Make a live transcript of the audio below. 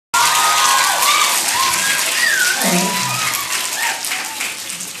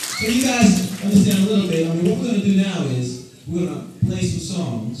So you guys understand a little bit. I mean, what we're going to do now is we're going to play some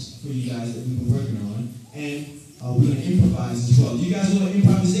songs for you guys that we've been working on, and we're going to improvise as well. Do you guys know what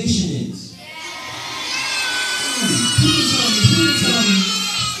improvisation is?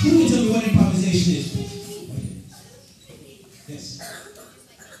 Who can tell me what improvisation is? Yes.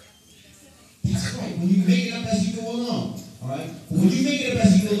 That's right. When you make it up as you go along. All right? But when you make it up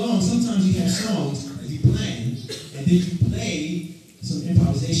as you go along, sometimes you have songs that you plan, and then you play some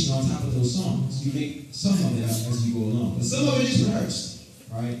improvisation on top of those songs. You make some of it up as you go along. But some of it is rehearsed.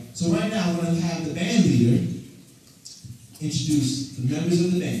 All right? So right now, we're going to have the band leader introduce the members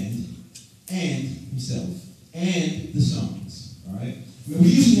of the band and himself and the songs. All right? We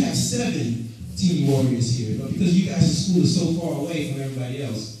usually have 7 Teenie Warriors here, but because you guys' school is so far away from everybody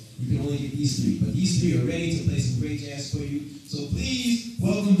else, you can only get these 3. But these 3 are ready to play some great jazz for you. So please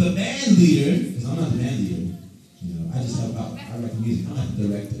welcome the band leader, because I'm not the band leader. You know, I just help out. I write the music. I'm not the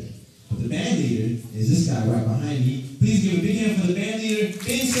director. But the band leader is this guy right behind me. Please give a big hand for the band leader,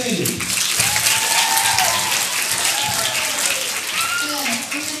 Ben Sager.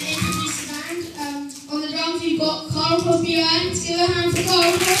 I'm going to introduce the band. On the drums, we've got Gary Crosby. Give a hand for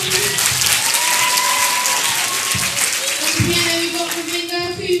Gary Crosby. On the piano, we've got Ravinda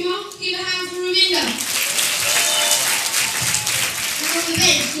Kumar. Give a hand for Ravinda. And on the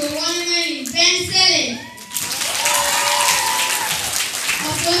bass, your one and only Ben Sager.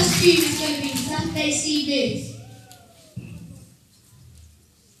 Our first tune is going to be Saturday Sea Blues.